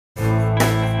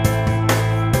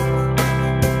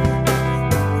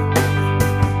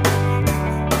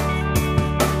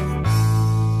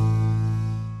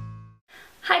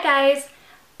guys,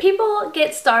 people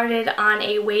get started on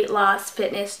a weight loss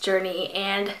fitness journey,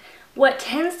 and what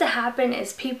tends to happen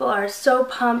is people are so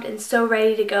pumped and so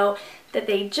ready to go that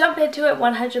they jump into it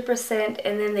 100%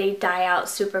 and then they die out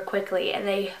super quickly and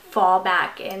they fall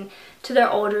back into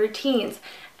their old routines.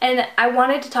 And I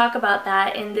wanted to talk about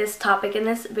that in this topic, in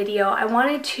this video. I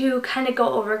wanted to kind of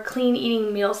go over clean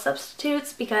eating meal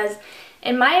substitutes because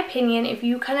in my opinion, if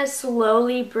you kind of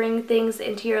slowly bring things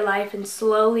into your life and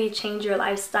slowly change your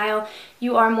lifestyle,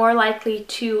 you are more likely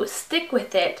to stick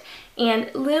with it.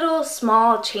 And little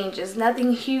small changes,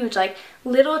 nothing huge, like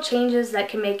little changes that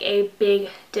can make a big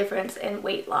difference in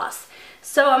weight loss.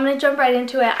 So I'm going to jump right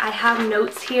into it. I have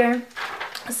notes here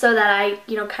so that I,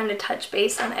 kind of touch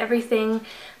base on everything.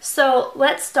 So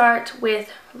let's start with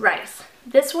rice.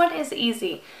 This one is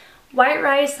easy. White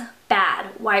rice, bad.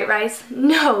 White rice,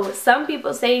 no. Some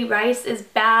people say rice is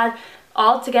bad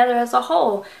altogether as a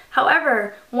whole.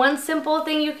 However, one simple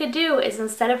thing you could do is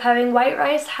instead of having white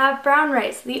rice, have brown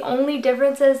rice. The only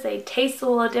difference is they taste a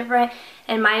little different.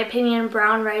 In my opinion,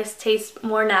 brown rice tastes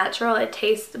more natural. It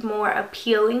tastes more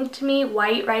appealing to me.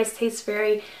 White rice tastes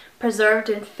very preserved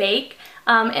and fake.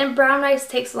 And brown rice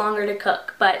takes longer to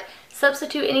cook. But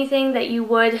substitute anything that you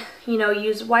would,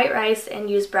 use white rice and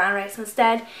use brown rice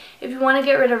instead. If you want to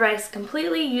get rid of rice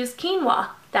completely, use quinoa.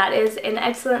 That is an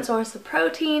excellent source of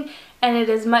protein and it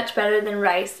is much better than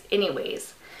rice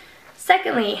anyways.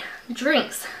 Secondly,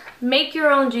 drinks. Make your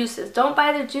own juices. Don't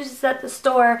buy the juices at the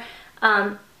store.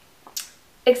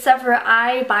 Except for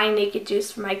I buy naked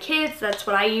juice for my kids. That's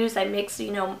what I use. I mix,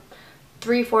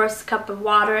 3/4 cup of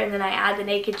water and then I add the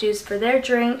naked juice for their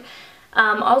drink.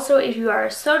 Also, if you are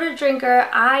a soda drinker,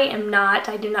 I am not.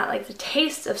 I do not like the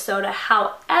taste of soda.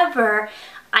 However,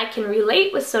 I can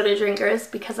relate with soda drinkers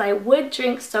because I would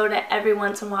drink soda every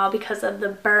once in a while because of the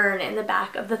burn in the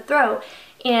back of the throat.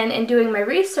 And in doing my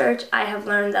research, I have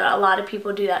learned that a lot of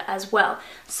people do that as well.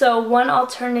 So one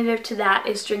alternative to that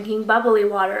is drinking bubbly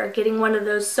water or getting one of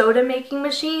those soda making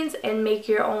machines and make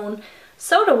your own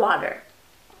soda water.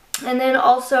 And then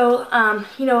also,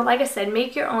 like I said,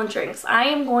 make your own drinks. I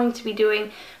am going to be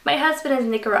doing, my husband is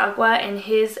Nicaragua, in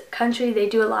his country they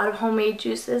do a lot of homemade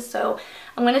juices, so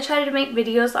I'm going to try to make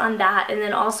videos on that, and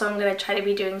then also I'm going to try to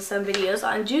be doing some videos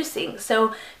on juicing.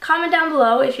 So comment down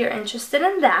below if you're interested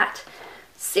in that.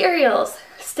 Cereals.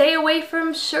 Stay away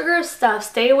from sugar stuff.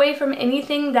 Stay away from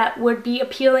anything that would be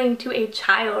appealing to a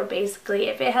child, basically.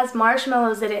 If it has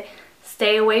marshmallows in it,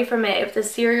 stay away from it. If the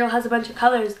cereal has a bunch of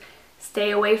colors,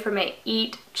 stay away from it.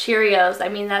 Eat Cheerios. I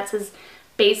mean, that's as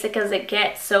basic as it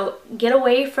gets. So get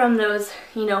away from those,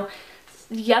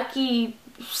 yucky,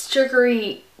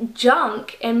 sugary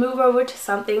junk and move over to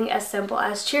something as simple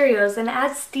as Cheerios, and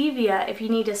add stevia if you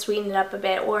need to sweeten it up a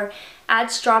bit, or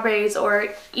add strawberries, or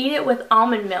eat it with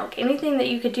almond milk. Anything that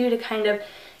you could do to kind of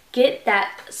get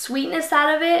that sweetness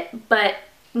out of it, but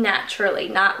naturally,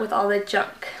 not with all the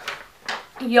junk.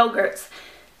 Yogurts.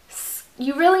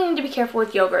 You really need to be careful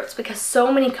with yogurts because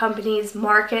so many companies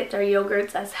market their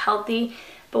yogurts as healthy,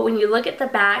 but when you look at the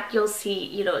back, you'll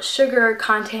see, sugar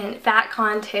content, fat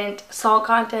content, salt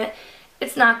content.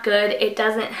 It's not good. It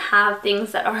doesn't have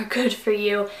things that are good for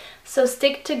you. So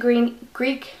stick to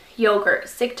Greek yogurt.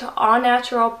 Stick to all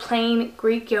natural, plain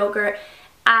Greek yogurt.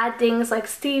 Add things like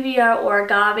stevia or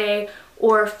agave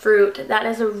or fruit. That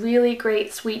is a really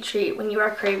great sweet treat when you are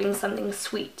craving something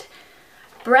sweet.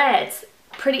 Breads.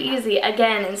 Pretty easy.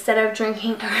 Again, instead of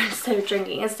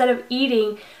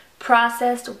eating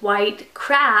processed white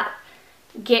crap,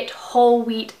 get whole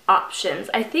wheat options.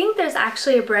 I think there's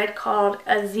actually a bread called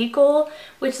xoxo,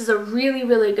 which is a really,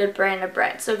 really good brand of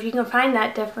bread. So if you can find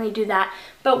that, definitely do that.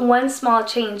 But one small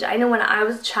change. I know when I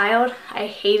was a child, I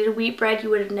hated wheat bread. You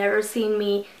would have never seen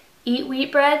me eat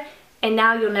wheat bread. And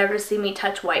now you'll never see me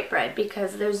touch white bread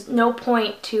because there's no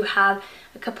point to have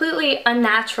a completely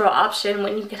unnatural option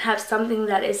when you can have something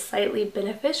that is slightly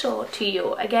beneficial to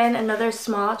you. Again, another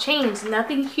small change,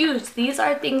 nothing huge. These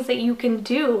are things that you can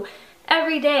do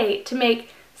every day to make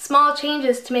small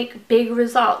changes to make big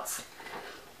results.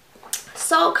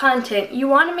 Salt content. You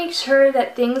want to make sure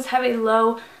that things have a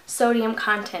low sodium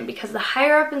content because the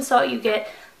higher up in salt you get,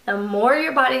 the more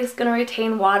your body is going to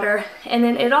retain water, and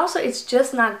then it's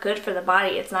just not good for the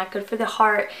body. It's not good for the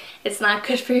heart. It's not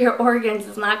good for your organs.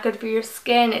 It's not good for your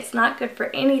skin. It's not good for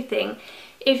anything.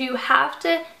 If you have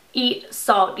to eat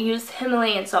salt, use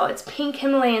Himalayan salt. It's pink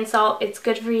Himalayan salt. It's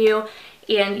good for you,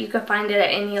 and you can find it at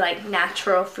any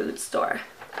natural food store.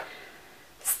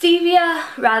 Stevia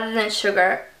rather than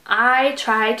sugar. I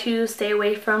try to stay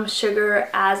away from sugar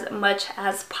as much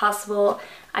as possible.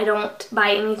 I don't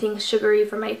buy anything sugary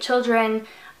for my children.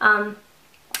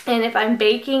 And if I'm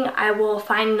baking, I will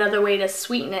find another way to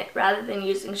sweeten it rather than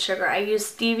using sugar. I use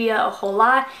stevia a whole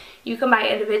lot. You can buy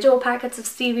individual packets of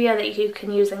stevia that you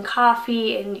can use in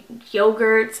coffee and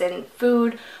yogurts and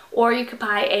food, or you could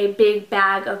buy a big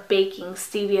bag of baking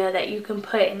stevia that you can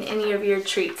put in any of your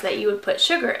treats that you would put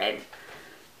sugar in.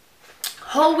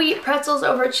 Whole wheat pretzels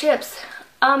over chips.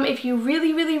 If you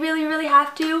really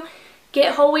have to,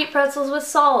 get whole wheat pretzels with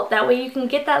salt. That way you can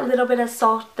get that little bit of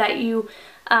salt that you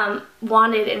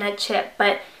wanted in a chip.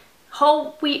 But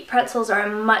whole wheat pretzels are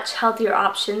much healthier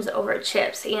options over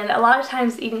chips, and a lot of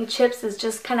times eating chips is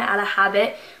just kind of out of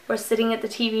habit. We're sitting at the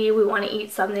TV, we want to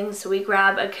eat something, so we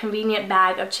grab a convenient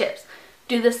bag of chips.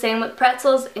 Do the same with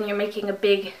pretzels and you're making a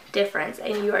big difference,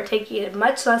 and you are taking in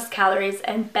much less calories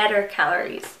and better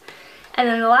calories. And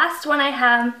then the last one I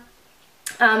have,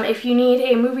 if you need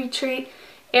a movie treat,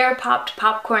 air popped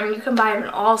popcorn. You can buy them in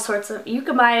all sorts of, you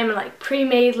can buy them in like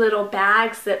pre-made little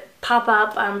bags that pop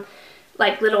up,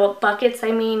 like little buckets.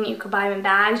 I mean, you can buy them in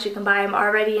bags. You can buy them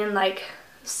already in like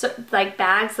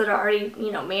bags that are already,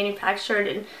 you know, manufactured,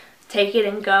 and take it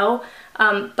and go.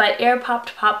 But air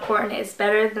popped popcorn is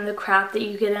better than the crap that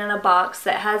you get in a box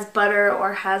that has butter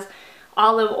or has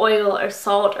olive oil or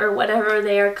salt or whatever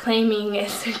they are claiming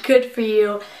is good for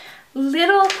you.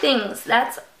 Little things,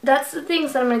 that's the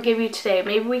things that I'm going to give you today.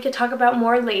 Maybe we could talk about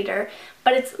more later,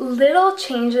 but it's little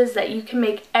changes that you can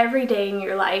make every day in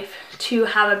your life to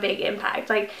have a big impact.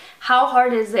 Like, how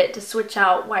hard is it to switch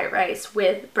out white rice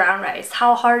with brown rice?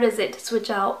 How hard is it to switch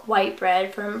out white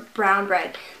bread from brown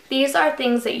bread? These are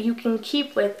things that you can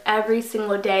keep with every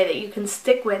single day, that you can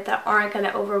stick with, that aren't going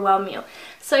to overwhelm you.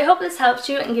 So I hope this helps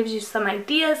you and gives you some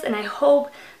ideas, and I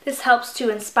hope this helps to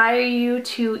inspire you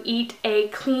to eat a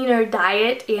cleaner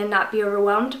diet and not be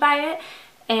overwhelmed by it.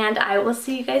 And I will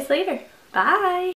see you guys later. Bye!